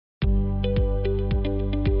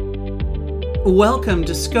Welcome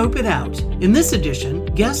to Scope It Out. In this edition,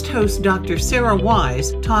 guest host Dr. Sarah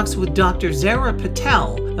Wise talks with Dr. Zara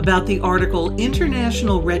Patel about the article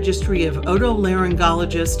International Registry of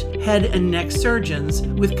Otolaryngologists, Head and Neck Surgeons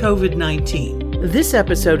with COVID-19. This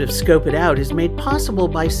episode of Scope It Out is made possible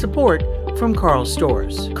by support from Karl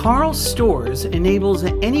Storz. Karl Storz enables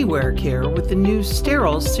anywhere care with the new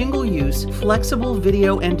sterile, single-use, flexible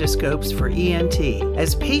video endoscopes for ENT.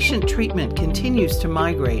 As patient treatment continues to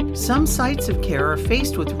migrate, some sites of care are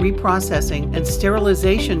faced with reprocessing and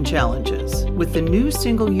sterilization challenges. With the new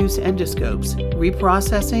single-use endoscopes,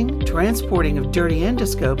 reprocessing, transporting of dirty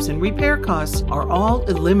endoscopes, and repair costs are all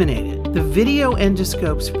eliminated. The video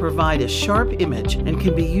endoscopes provide a sharp image and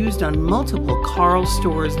can be used on multiple Karl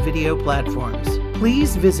Storz video platforms.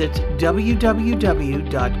 Please visit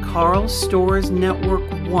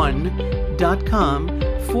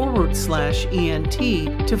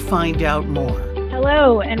www.karlstorznetwork1.com/ENT to find out more.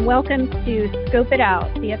 Hello, and welcome to Scope It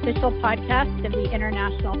Out, the official podcast of the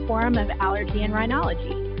International Forum of Allergy and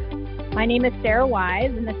Rhinology. My name is Sarah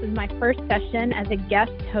Wise, and this is my first session as a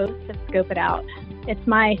guest host of Scope It Out. It's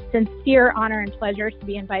my sincere honor and pleasure to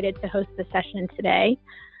be invited to host the session today.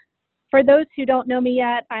 For those who don't know me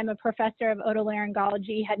yet, I'm a professor of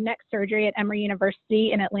otolaryngology, head and neck surgery at Emory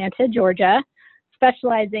University in Atlanta, Georgia,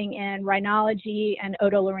 specializing in rhinology and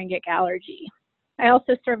otolaryngic allergy. I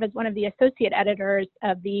also serve as one of the associate editors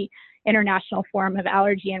of the International Forum of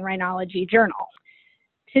Allergy and Rhinology Journal.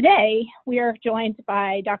 Today, we are joined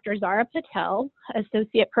by Dr. Zara Patel,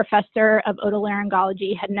 Associate Professor of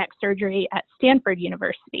Otolaryngology, Head and Neck Surgery at Stanford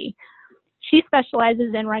University. She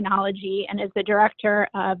specializes in rhinology and is the Director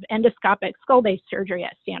of Endoscopic Skull-Base Surgery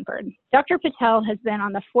at Stanford. Dr. Patel has been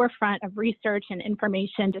on the forefront of research and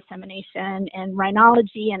information dissemination in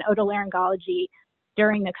rhinology and otolaryngology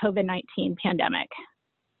during the COVID-19 pandemic.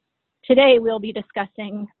 Today, we'll be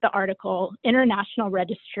discussing the article, International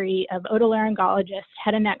Registry of Otolaryngologists,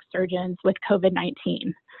 Head and Neck Surgeons with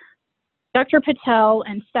COVID-19. Dr. Patel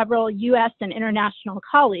and several U.S. and international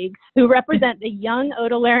colleagues who represent the young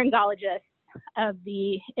otolaryngologists of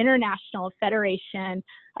the International Federation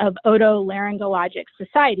of Otolaryngologic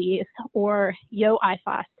Societies, or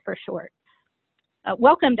YOIFOS for short.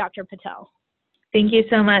 Welcome, Dr. Patel. Thank you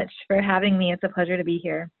so much for having me. It's a pleasure to be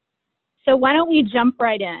here. So why don't we jump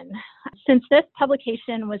right in? Since this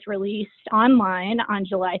publication was released online on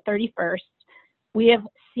July 31st, we have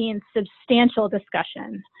seen substantial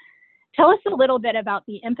discussion. Tell us a little bit about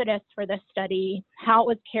the impetus for this study, how it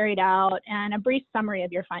was carried out, and a brief summary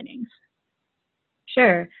of your findings.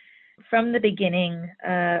 Sure. From the beginning,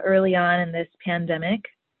 early on in this pandemic,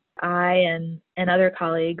 I and other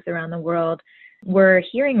colleagues around the world were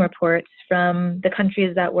hearing reports from the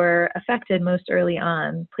countries that were affected most early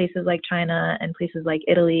on, places like China and places like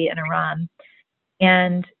Italy and Iran.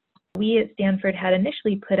 And we at Stanford had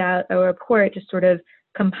initially put out a report just sort of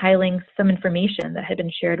compiling some information that had been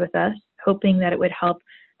shared with us, hoping that it would help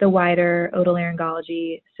the wider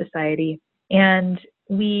otolaryngology society. And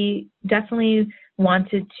we definitely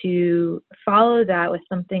wanted to follow that with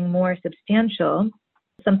something more substantial,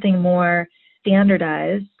 something more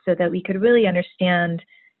standardized, so that we could really understand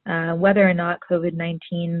whether or not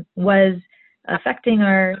COVID-19 was affecting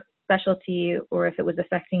our specialty or if it was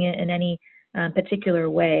affecting it in any particular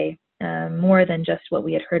way, more than just what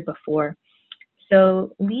we had heard before.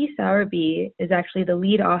 So Lee Sowerby is actually the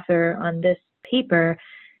lead author on this paper,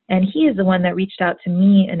 and he is the one that reached out to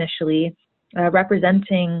me initially,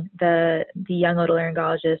 representing the young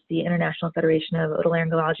otolaryngologists, the International Federation of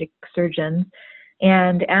Otolaryngologic Surgeons,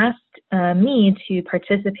 and asked me to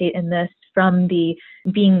participate in this from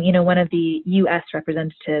being one of the U.S.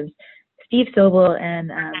 representatives. Steve Sobel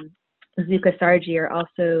and Zuka Sarji are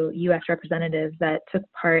also U.S. representatives that took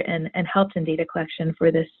part and helped in data collection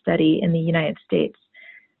for this study in the United States.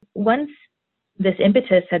 Once this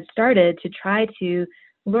impetus had started to try to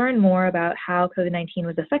learn more about how COVID-19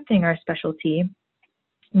 was affecting our specialty,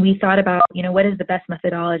 we thought about, what is the best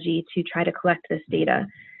methodology to try to collect this data?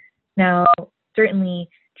 Now, certainly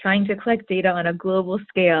trying to collect data on a global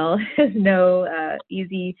scale is no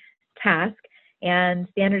easy task. And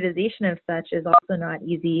standardization of such is also not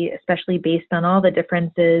easy, especially based on all the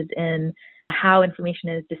differences in how information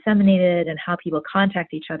is disseminated and how people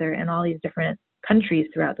contact each other in all these different countries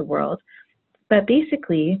throughout the world. But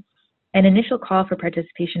basically, an initial call for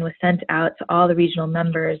participation was sent out to all the regional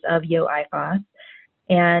members of YOIFOS,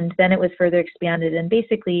 and then it was further expanded and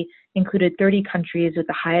basically included 30 countries with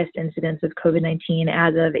the highest incidence of COVID-19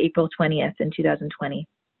 as of April 20th in 2020.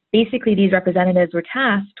 Basically, these representatives were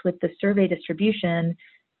tasked with the survey distribution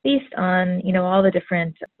based on, all the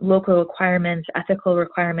different local requirements, ethical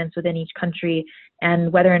requirements within each country,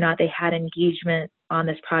 and whether or not they had engagement on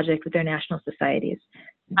this project with their national societies.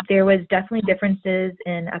 There was definitely differences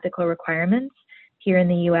in ethical requirements. Here in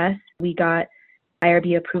the U.S., we got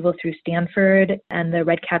IRB approval through Stanford, and the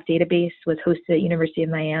REDCap database was hosted at University of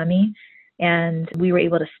Miami, and we were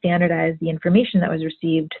able to standardize the information that was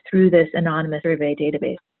received through this anonymous survey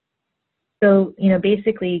database. So,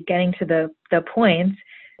 basically getting to the point,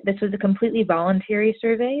 this was a completely voluntary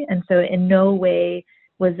survey, and so in no way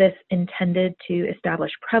was this intended to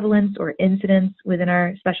establish prevalence or incidence within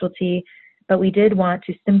our specialty, but we did want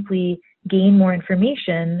to simply gain more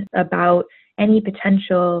information about any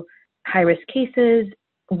potential high-risk cases,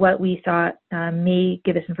 what we thought may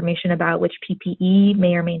give us information about which PPE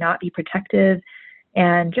may or may not be protective,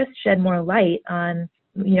 and just shed more light on,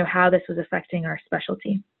 how this was affecting our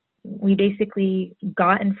specialty. We basically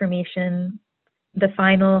got information. The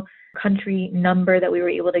final country number that we were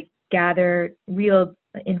able to gather real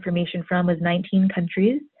information from was 19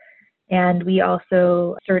 countries. And we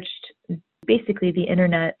also searched basically the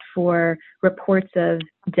internet for reports of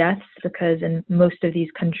deaths, because in most of these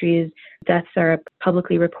countries, deaths are a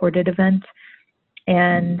publicly reported event.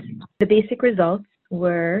 And the basic results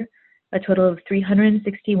were a total of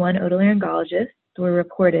 361 otolaryngologists were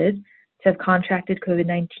reported to have contracted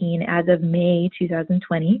COVID-19 as of May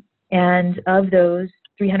 2020. And of those,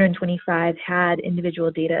 325 had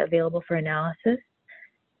individual data available for analysis.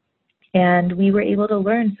 And we were able to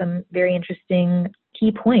learn some very interesting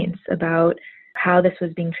key points about how this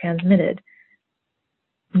was being transmitted.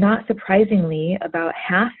 Not surprisingly, about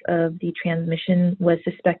half of the transmission was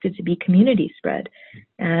suspected to be community spread,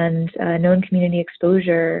 and known community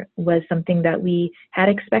exposure was something that we had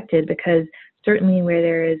expected, because certainly where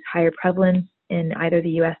there is higher prevalence in either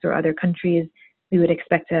the US or other countries, we would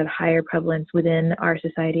expect to have higher prevalence within our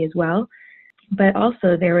society as well. But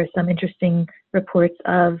also there were some interesting reports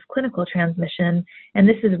of clinical transmission, and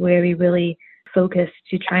this is where we really focused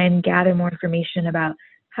to try and gather more information about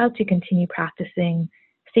how to continue practicing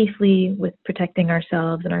safely with protecting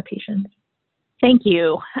ourselves and our patients. Thank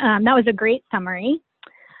you. That was a great summary.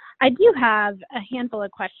 I do have a handful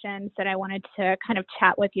of questions that I wanted to kind of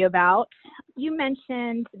chat with you about. You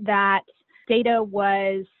mentioned that data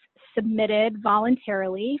was submitted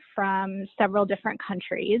voluntarily from several different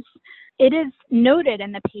countries. It is noted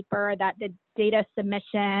in the paper that the data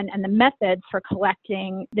submission and the methods for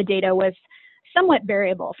collecting the data was somewhat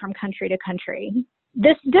variable from country to country.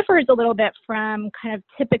 This differs a little bit from kind of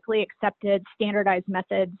typically accepted standardized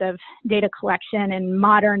methods of data collection and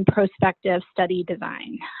modern prospective study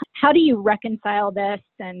design. How do you reconcile this,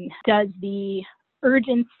 and does the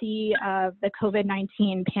urgency of the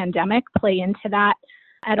COVID-19 pandemic play into that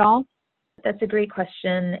at all? That's a great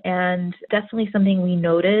question, and definitely something we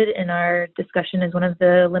noted in our discussion as one of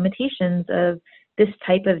the limitations of this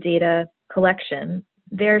type of data collection.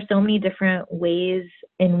 There are so many different ways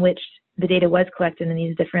in which the data was collected in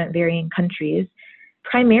these different varying countries,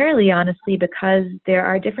 primarily, honestly, because there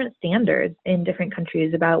are different standards in different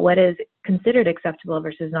countries about what is considered acceptable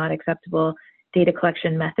versus not acceptable data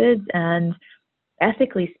collection methods, and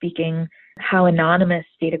ethically speaking, how anonymous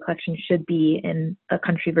data collection should be in a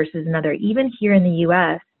country versus another. Even here in the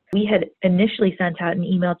US, we had initially sent out an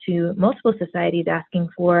email to multiple societies asking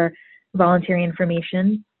for voluntary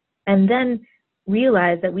information, and then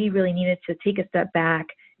realized that we really needed to take a step back,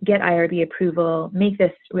 get IRB approval, make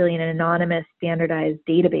this really an anonymous, standardized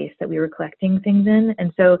database that we were collecting things in.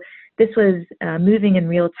 And so this was moving in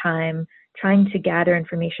real time, trying to gather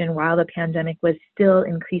information while the pandemic was still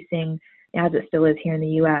increasing, as it still is here in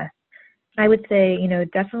the US. I would say,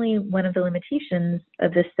 definitely one of the limitations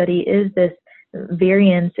of this study is this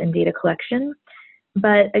variance in data collection.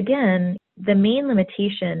 But again, the main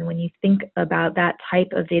limitation when you think about that type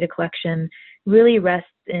of data collection really rests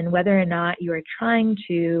in whether or not you are trying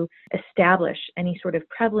to establish any sort of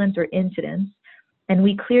prevalence or incidence. And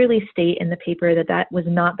we clearly state in the paper that that was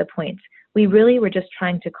not the point. We really were just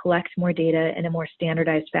trying to collect more data in a more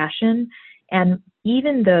standardized fashion. And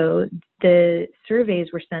even though the surveys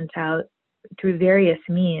were sent out through various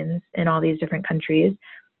means in all these different countries,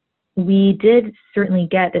 we did certainly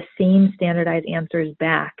get the same standardized answers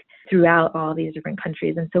back throughout all these different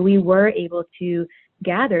countries. And so we were able to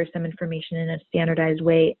gather some information in a standardized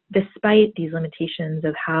way, despite these limitations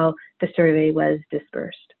of how the survey was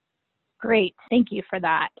dispersed. Great, thank you for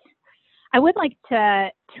that. I would like to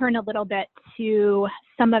turn a little bit to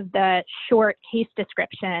some of the short case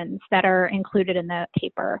descriptions that are included in the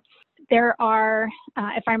paper. There are,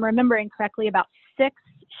 if I'm remembering correctly, about 6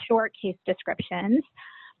 short case descriptions.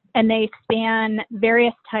 and they span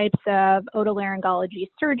various types of otolaryngology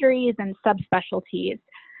surgeries and subspecialties.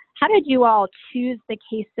 How did you all choose the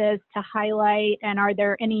cases to highlight, and are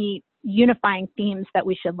there any unifying themes that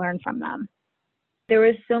we should learn from them? There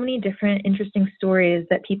were so many different interesting stories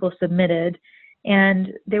that people submitted, and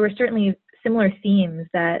there were certainly similar themes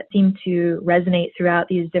that seemed to resonate throughout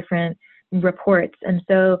these different reports. And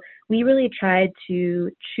so we really tried to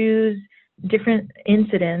choose different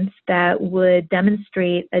incidents that would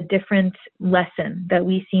demonstrate a different lesson that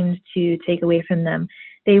we seemed to take away from them.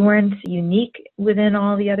 They weren't unique within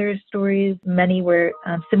all the other stories. Many were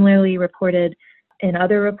similarly reported in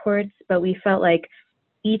other reports, but we felt like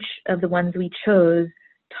each of the ones we chose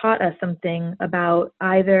taught us something about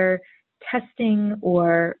either testing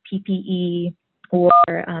or PPE or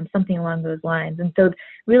something along those lines. And so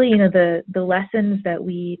really, the lessons that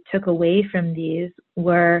we took away from these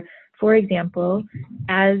were, for example,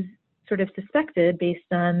 as sort of suspected based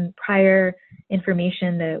on prior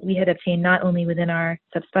information that we had obtained not only within our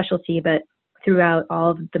subspecialty, but throughout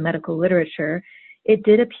all of the medical literature, it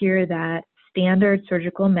did appear that standard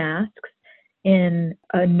surgical masks in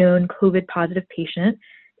a known COVID positive patient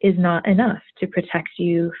is not enough to protect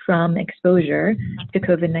you from exposure to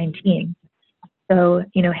COVID-19. So,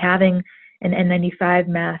 having an N95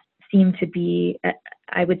 mask seemed to be,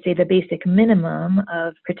 I would say, the basic minimum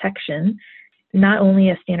of protection. Not only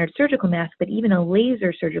a standard surgical mask, but even a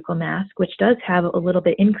laser surgical mask, which does have a little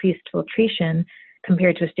bit increased filtration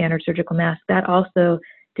compared to a standard surgical mask, that also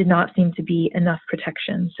did not seem to be enough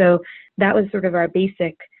protection. So that was sort of our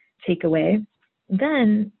basic takeaway.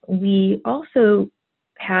 Then we also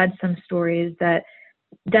had some stories that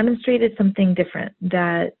demonstrated something different,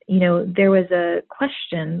 that, there was a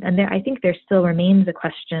question, and I think there still remains a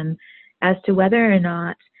question as to whether or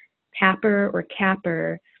not PAPR or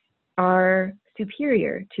CAPR are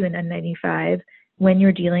superior to an N95 when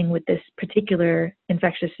you're dealing with this particular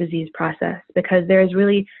infectious disease process, because there is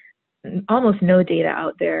really almost no data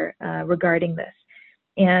out there regarding this.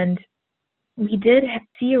 And we did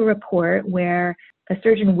see a report where a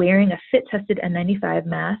surgeon wearing a fit-tested N95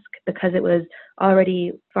 mask, because it was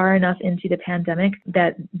already far enough into the pandemic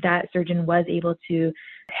that that surgeon was able to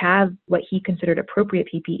have what he considered appropriate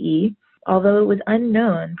PPE. Although it was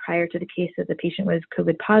unknown prior to the case that the patient was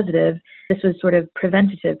COVID positive, this was sort of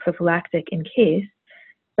preventative, prophylactic in case,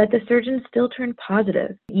 but the surgeon still turned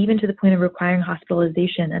positive, even to the point of requiring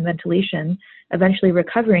hospitalization and ventilation, eventually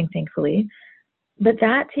recovering, thankfully. But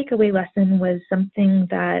that takeaway lesson was something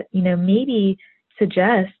that, maybe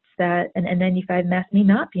suggests that an N95 mask may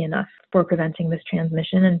not be enough for preventing this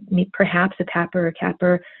transmission, and perhaps a PAPR or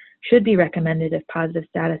CAPR should be recommended if positive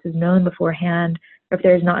status is known beforehand, or if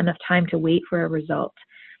there's not enough time to wait for a result.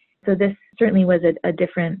 So this certainly was a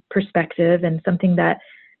different perspective, and something that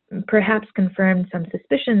perhaps confirmed some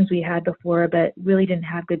suspicions we had before, but really didn't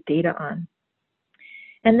have good data on.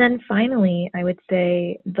 And then finally, I would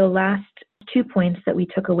say the last 2 points that we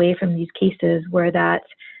took away from these cases were that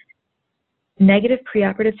negative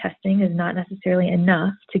preoperative testing is not necessarily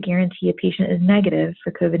enough to guarantee a patient is negative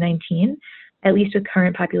for COVID-19, at least with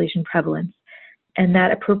current population prevalence, and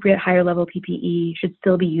that appropriate higher level PPE should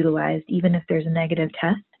still be utilized even if there's a negative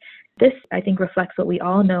test. This, I think, reflects what we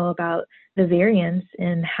all know about the variance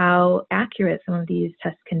in how accurate some of these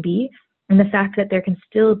tests can be, and the fact that there can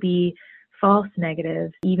still be false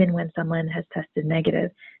negatives even when someone has tested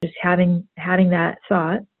negative. Just having that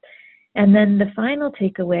thought. And then the final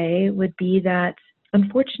takeaway would be that,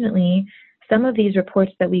 unfortunately, some of these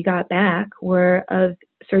reports that we got back were of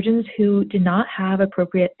surgeons who did not have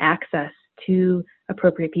appropriate access to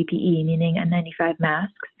appropriate PPE, meaning N95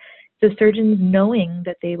 masks. So surgeons knowing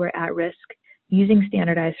that they were at risk using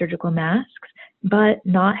standardized surgical masks, but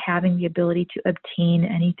not having the ability to obtain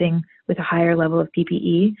anything with a higher level of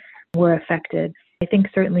PPE were affected. I think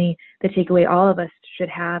certainly the takeaway all of us should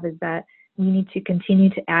have is that we need to continue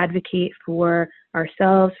to advocate for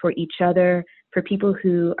ourselves, for each other, for people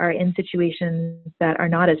who are in situations that are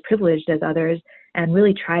not as privileged as others, and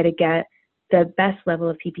really try to get the best level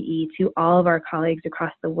of PPE to all of our colleagues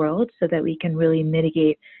across the world so that we can really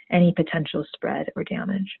mitigate any potential spread or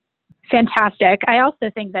damage. Fantastic. I also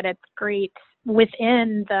think that it's great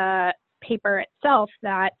within the paper itself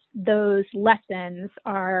that those lessons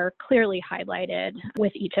are clearly highlighted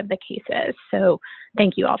with each of the cases. So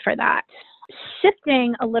thank you all for that.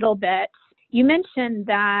 Shifting a little bit, you mentioned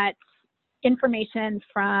that information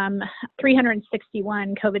from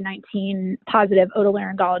 361 COVID-19 positive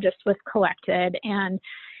otolaryngologists was collected, and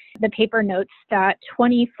the paper notes that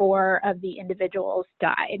 24 of the individuals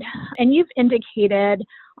died. And you've indicated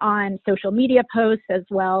on social media posts, as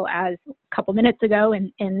well as a couple minutes ago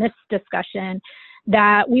in this discussion,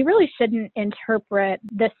 that we really shouldn't interpret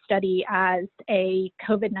this study as a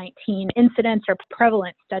COVID-19 incidence or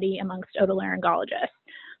prevalence study amongst otolaryngologists.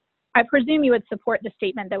 I presume you would support the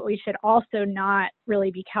statement that we should also not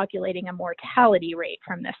really be calculating a mortality rate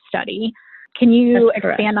from this study. Can you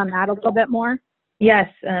expand on that a little bit more? Yes,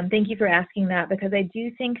 thank you for asking that, because I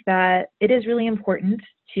do think that it is really important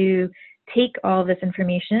to take all this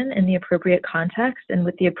information in the appropriate context and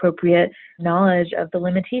with the appropriate knowledge of the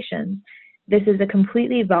limitations. This is a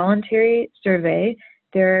completely voluntary survey.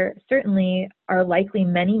 There certainly are likely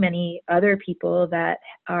many, many other people that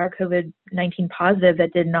are COVID-19 positive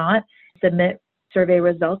that did not submit survey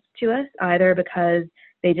results to us, either because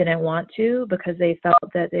they didn't want to, because they felt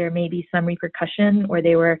that there may be some repercussion, or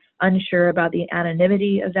they were unsure about the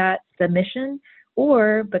anonymity of that submission,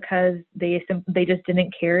 or because they just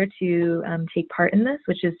didn't care to take part in this,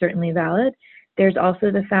 which is certainly valid. There's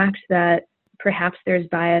also the fact that perhaps there's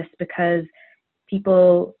bias because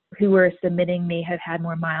people who were submitting may have had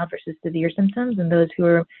more mild versus severe symptoms, and those who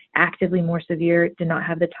were actively more severe did not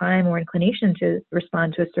have the time or inclination to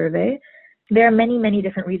respond to a survey. There are many, many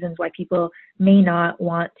different reasons why people may not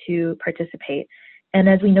want to participate. And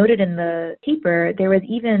as we noted in the paper, there was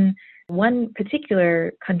even one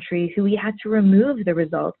particular country who we had to remove the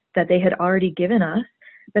results that they had already given us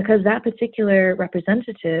because that particular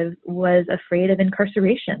representative was afraid of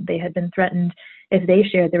incarceration. They had been threatened if they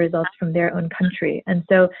shared the results from their own country. And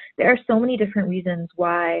so there are so many different reasons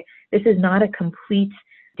why this is not a complete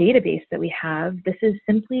database that we have. This is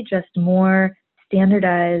simply just more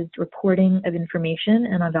standardized reporting of information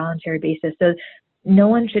on a voluntary basis. So no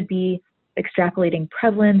one should be extrapolating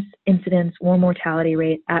prevalence, incidence, or mortality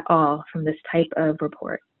rate at all from this type of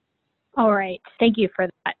report. All right. Thank you for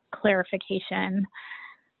that clarification.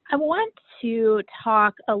 I want to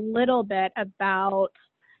talk a little bit about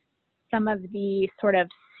some of the sort of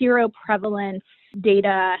seroprevalence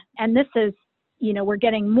data. And this is, we're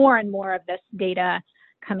getting more and more of this data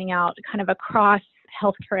coming out kind of across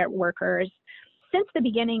healthcare workers. Since the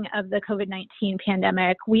beginning of the COVID-19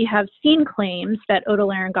 pandemic, we have seen claims that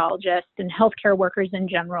otolaryngologists and healthcare workers in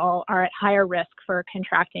general are at higher risk for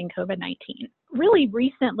contracting COVID-19. Really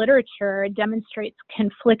recent literature demonstrates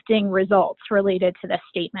conflicting results related to this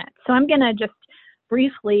statement. So I'm going to just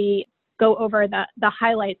briefly go over the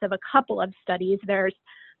highlights of a couple of studies. There's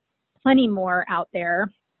plenty more out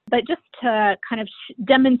there, but just to kind of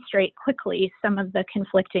demonstrate quickly some of the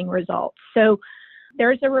conflicting results. So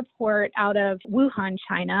there's a report out of Wuhan,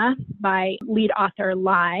 China by lead author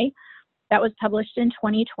Lai that was published in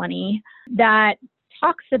 2020 that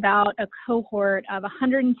talks about a cohort of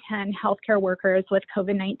 110 healthcare workers with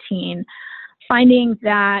COVID-19, finding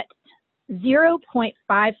that 0.55%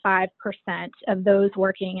 of those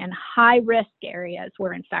working in high-risk areas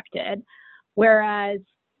were infected, whereas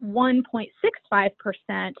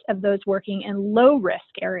 1.65% of those working in low-risk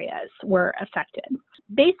areas were affected,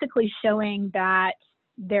 basically showing that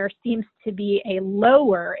there seems to be a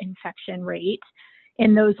lower infection rate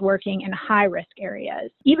in those working in high-risk areas,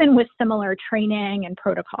 even with similar training and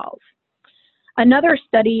protocols. Another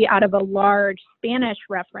study out of a large Spanish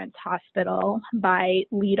reference hospital by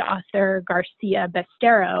lead author Garcia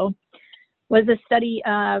Bestero was a study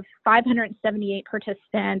of 578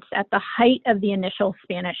 participants at the height of the initial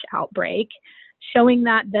Spanish outbreak, showing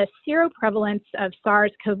that the seroprevalence of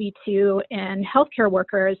SARS-CoV-2 in healthcare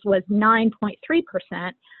workers was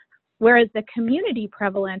 9.3%, whereas the community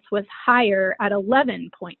prevalence was higher at 11.2%.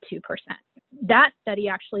 That study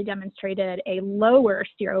actually demonstrated a lower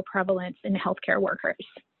seroprevalence in healthcare workers.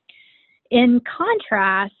 In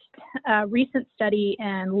contrast, a recent study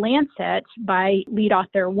in Lancet by lead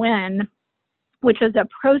author Nguyen, which was a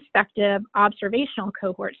prospective observational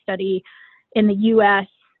cohort study in the US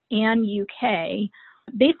and UK,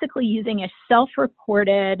 basically using a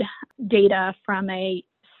self-reported data from a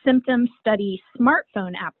symptom study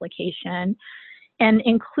smartphone application, and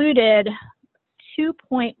included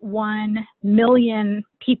 2.1 million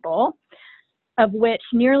people, of which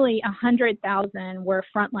nearly 100,000 were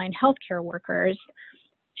frontline healthcare workers,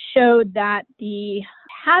 showed that the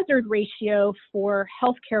hazard ratio for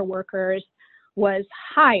healthcare workers was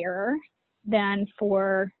higher than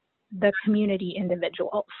for the community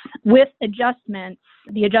individuals. With adjustments,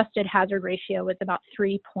 the adjusted hazard ratio was about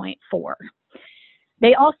 3.4.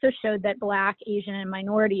 They also showed that Black, Asian, and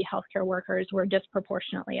minority healthcare workers were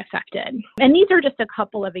disproportionately affected. And these are just a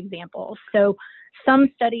couple of examples. So some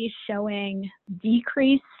studies showing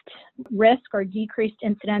decreased risk or decreased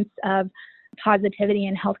incidence of positivity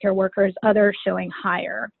in healthcare workers, others showing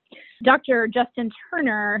higher. Dr. Justin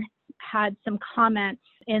Turner had some comments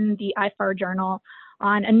in the IFAR journal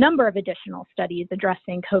on a number of additional studies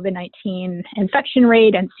addressing COVID-19 infection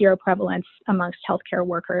rate and seroprevalence amongst healthcare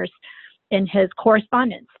workers in his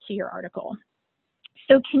correspondence to your article.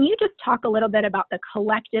 So can you just talk a little bit about the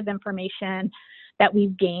collective information that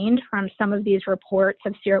we've gained from some of these reports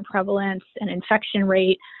of seroprevalence and infection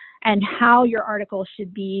rate, and how your article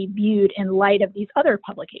should be viewed in light of these other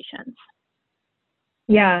publications?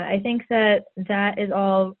 Yeah, I think that is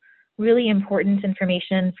all really important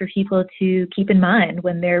information for people to keep in mind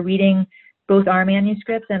when they're reading both our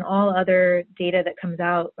manuscripts and all other data that comes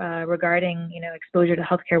out regarding, exposure to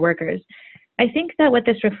healthcare workers. I think that what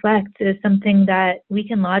this reflects is something that we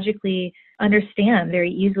can logically understand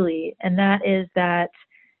very easily, and that is that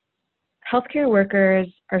healthcare workers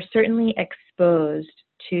are certainly exposed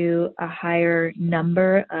to a higher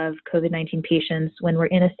number of COVID-19 patients when we're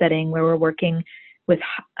in a setting where we're working with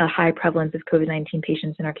a high prevalence of COVID-19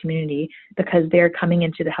 patients in our community, because they're coming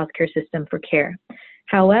into the healthcare system for care.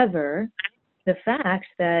 However, the fact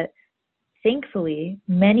that thankfully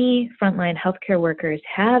many frontline healthcare workers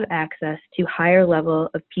have access to higher level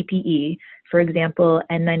of PPE, for example,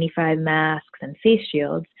 N95 masks and face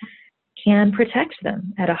shields, can protect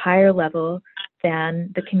them at a higher level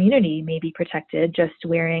than the community may be protected just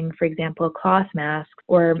wearing, for example, cloth masks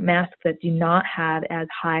or masks that do not have as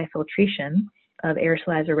high filtration of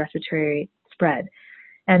aerosolized or respiratory spread.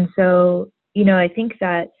 And so, I think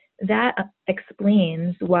that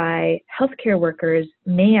explains why healthcare workers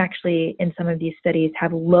may actually, in some of these studies,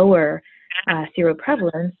 have lower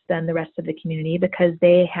seroprevalence than the rest of the community, because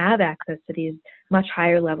they have access to these much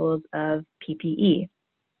higher levels of PPE.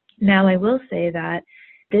 Now, I will say that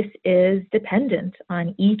this is dependent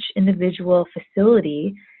on each individual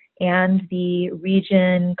facility and the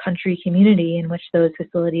region, country, community in which those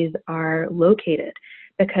facilities are located.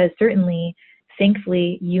 Because certainly,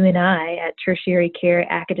 thankfully, you and I at tertiary care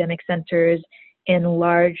academic centers in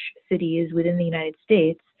large cities within the United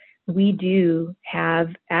States, we do have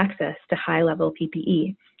access to high-level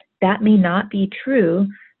PPE. That may not be true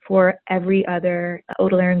for every other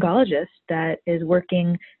otolaryngologist that is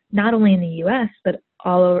working not only in the U.S., but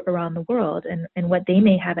all around the world, and what they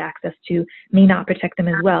may have access to may not protect them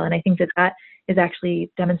as well. And I think that is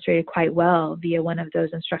actually demonstrated quite well via one of those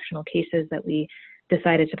instructional cases that we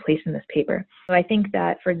decided to place in this paper. So I think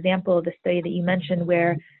that, for example, the study that you mentioned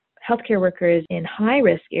where healthcare workers in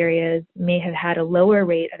high-risk areas may have had a lower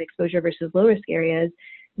rate of exposure versus low-risk areas,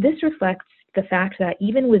 this reflects the fact that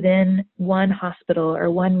even within one hospital or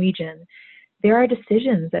one region, there are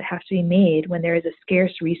decisions that have to be made when there is a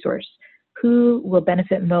scarce resource. Who will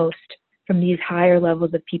benefit most from these higher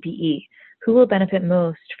levels of PPE? Who will benefit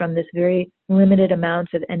most from this very limited amount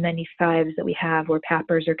of N95s that we have, or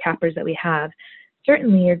PAPRs or CAPRs that we have?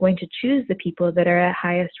 Certainly, you're going to choose the people that are at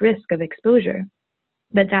highest risk of exposure.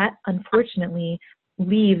 But that, unfortunately,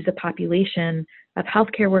 leaves a population of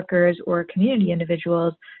healthcare workers or community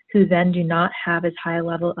individuals who then do not have as high a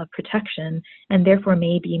level of protection and therefore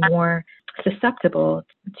may be more susceptible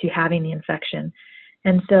to having the infection.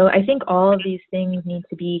 And so I think all of these things need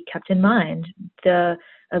to be kept in mind. The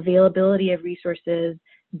availability of resources,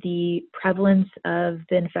 the prevalence of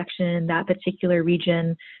the infection in that particular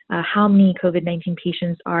region, how many COVID-19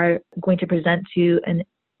 patients are going to present to an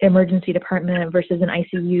emergency department versus an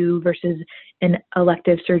ICU versus an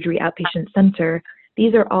elective surgery outpatient center.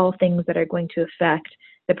 These are all things that are going to affect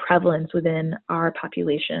the prevalence within our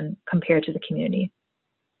population compared to the community.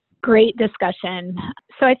 Great discussion.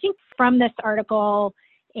 So I think from this article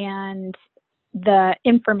and the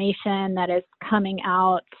information that is coming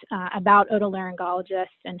out about otolaryngologists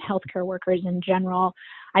and healthcare workers in general,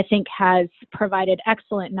 I think has provided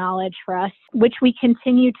excellent knowledge for us, which we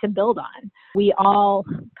continue to build on. We all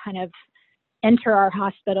kind of enter our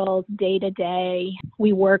hospitals day to day.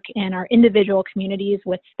 We work in our individual communities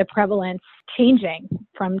with the prevalence changing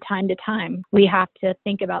from time to time. We have to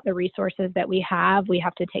think about the resources that we have. We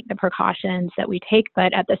have to take the precautions that we take,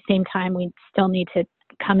 but at the same time, we still need to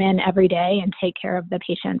come in every day and take care of the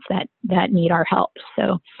patients that need our help.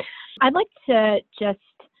 So I'd like to just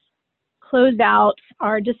close out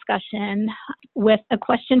our discussion with a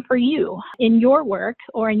question for you. In your work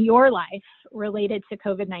or in your life related to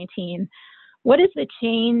COVID-19, what is the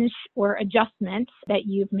change or adjustment that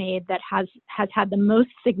you've made that has had the most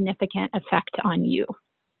significant effect on you?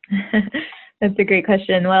 That's a great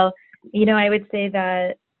question. Well, I would say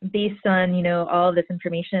that based on, all of this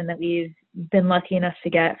information that we've been lucky enough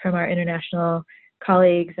to get from our international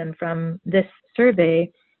colleagues and from this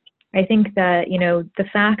survey, I think that, the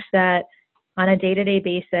fact that on a day-to-day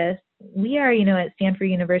basis, we are, at Stanford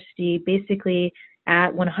University, basically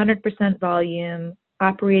at 100% volume,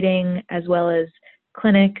 operating as well as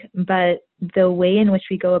clinic, but the way in which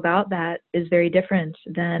we go about that is very different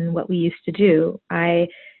than what we used to do. I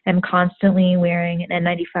am constantly wearing an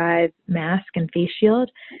N95 mask and face shield,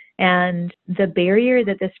 and the barrier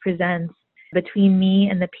that this presents between me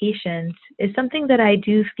and the patient is something that I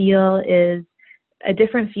do feel is a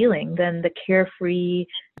different feeling than the carefree,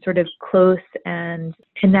 sort of close and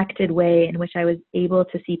connected way in which I was able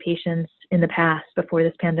to see patients in the past before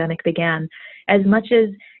this pandemic began. As much as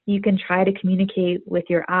you can try to communicate with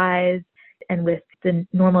your eyes and with the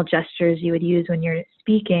normal gestures you would use when you're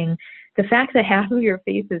speaking, the fact that half of your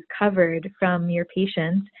face is covered from your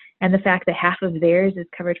patient and the fact that half of theirs is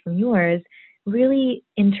covered from yours really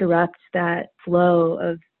interrupts that flow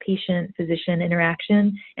of patient-physician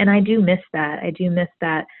interaction. And I do miss that. I do miss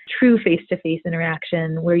that true face-to-face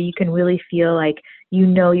interaction where you can really feel like you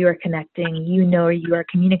know you are connecting, you know you are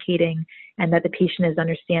communicating, and that the patient is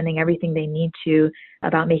understanding everything they need to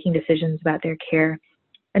about making decisions about their care.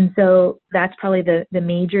 And so that's probably the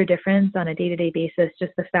major difference on a day-to-day basis,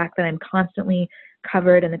 just the fact that I'm constantly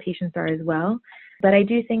covered and the patients are as well. But I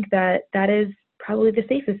do think that that is probably the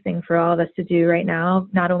safest thing for all of us to do right now,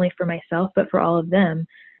 not only for myself, but for all of them.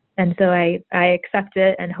 And so I accept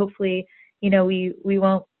it, and hopefully, we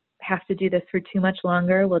won't have to do this for too much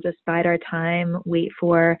longer. We'll just bide our time, wait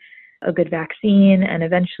for a good vaccine, and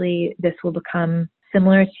eventually this will become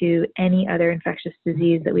similar to any other infectious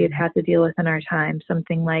disease that we have had to deal with in our time,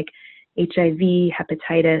 something like HIV,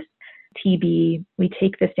 hepatitis, TB. We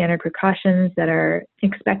take the standard precautions that are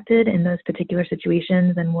expected in those particular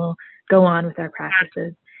situations, and we'll go on with our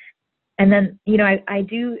practices. And then, I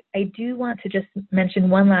do want to just mention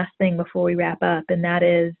one last thing before we wrap up, and that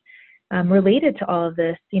is related to all of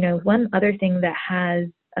this. One other thing that has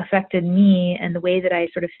affected me and the way that I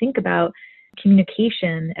sort of think about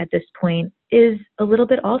communication at this point is a little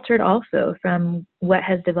bit altered also from what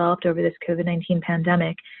has developed over this COVID-19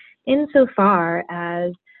 pandemic, insofar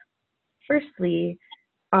as, firstly,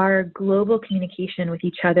 our global communication with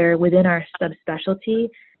each other within our subspecialty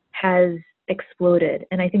has exploded.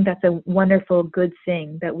 And I think that's a wonderful, good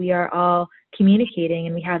thing that we are all communicating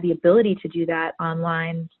and we have the ability to do that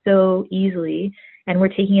online so easily. And we're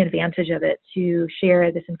taking advantage of it to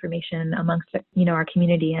share this information amongst, our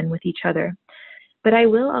community and with each other. But I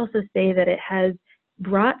will also say that it has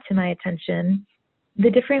brought to my attention the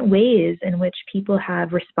different ways in which people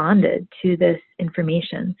have responded to this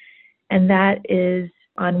information. And that is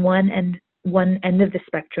on one end of the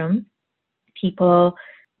spectrum, people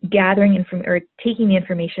gathering or taking the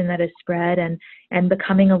information that is spread and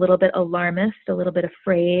becoming a little bit alarmist, a little bit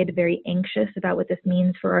afraid, very anxious about what this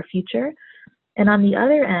means for our future. And on the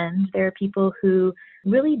other end, there are people who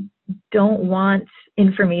really don't want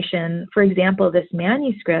information. For example, this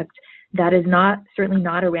manuscript that is certainly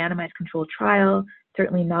not a randomized controlled trial,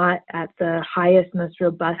 certainly not at the highest, most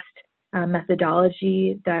robust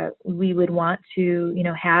methodology that we would want to,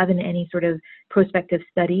 have in any sort of prospective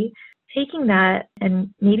study. Taking that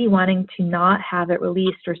and maybe wanting to not have it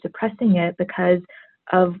released or suppressing it because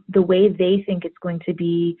of the way they think it's going to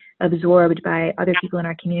be absorbed by other people in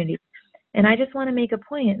our community. And I just want to make a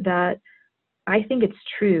point that I think it's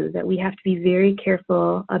true that we have to be very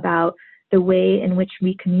careful about the way in which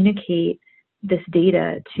we communicate this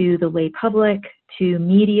data to the lay public, to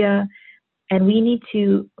media, and we need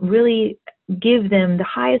to really give them the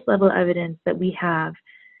highest level of evidence that we have.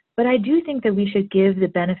 But I do think that we should give the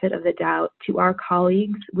benefit of the doubt to our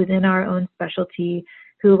colleagues within our own specialty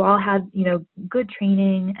who have all had, good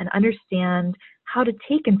training and understand how to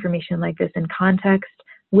take information like this in context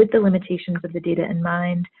with the limitations of the data in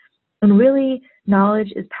mind. And really,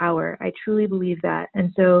 knowledge is power. I truly believe that.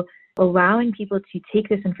 And so allowing people to take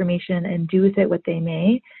this information and do with it what they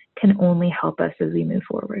may can only help us as we move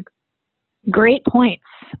forward. Great points.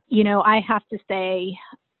 I have to say,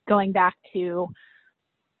 going back to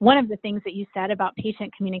one of the things that you said about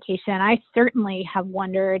patient communication, I certainly have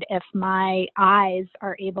wondered if my eyes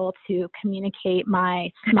are able to communicate my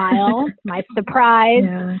smile, my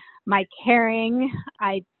surprise, my caring.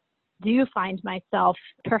 I do find myself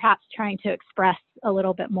perhaps trying to express a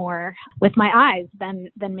little bit more with my eyes than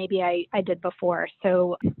maybe I did before.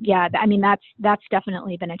 So yeah, that's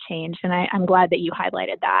definitely been a change, and I'm glad that you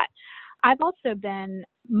highlighted that. I've also been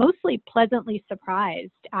mostly pleasantly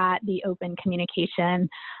surprised at the open communication.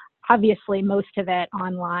 Obviously, most of it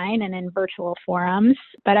online and in virtual forums,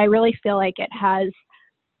 but I really feel like it has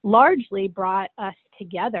largely brought us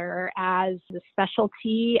together as a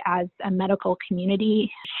specialty, as a medical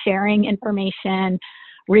community, sharing information,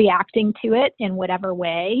 reacting to it in whatever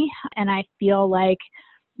way. And I feel like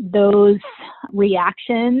those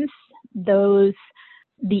reactions,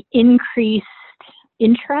 the increased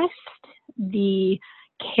interest, the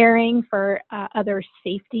caring for others'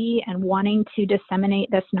 safety and wanting to disseminate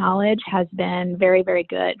this knowledge has been very, very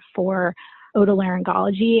good for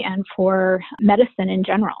otolaryngology and for medicine in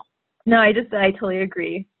general. No, I totally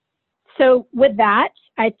agree. So with that,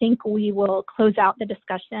 I think we will close out the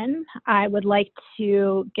discussion. I would like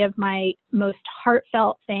to give my most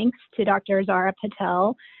heartfelt thanks to Dr. Zara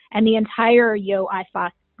Patel and the entire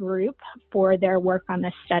Yo-IFAS group for their work on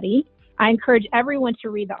this study. I encourage everyone to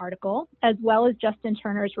read the article, as well as Justin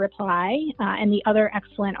Turner's reply and the other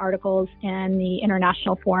excellent articles in the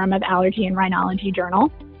International Forum of Allergy and Rhinology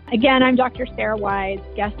Journal. Again, I'm Dr. Sarah Wise,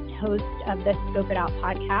 guest host of the Scope It Out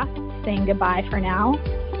podcast, saying goodbye for now.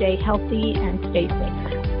 Stay healthy and stay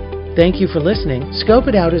safe. Thank you for listening. Scope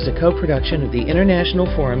It Out is a co-production of the International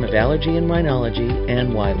Forum of Allergy and Rhinology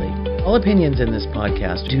and Wiley. All opinions in this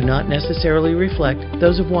podcast do not necessarily reflect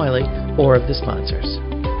those of Wiley or of the sponsors.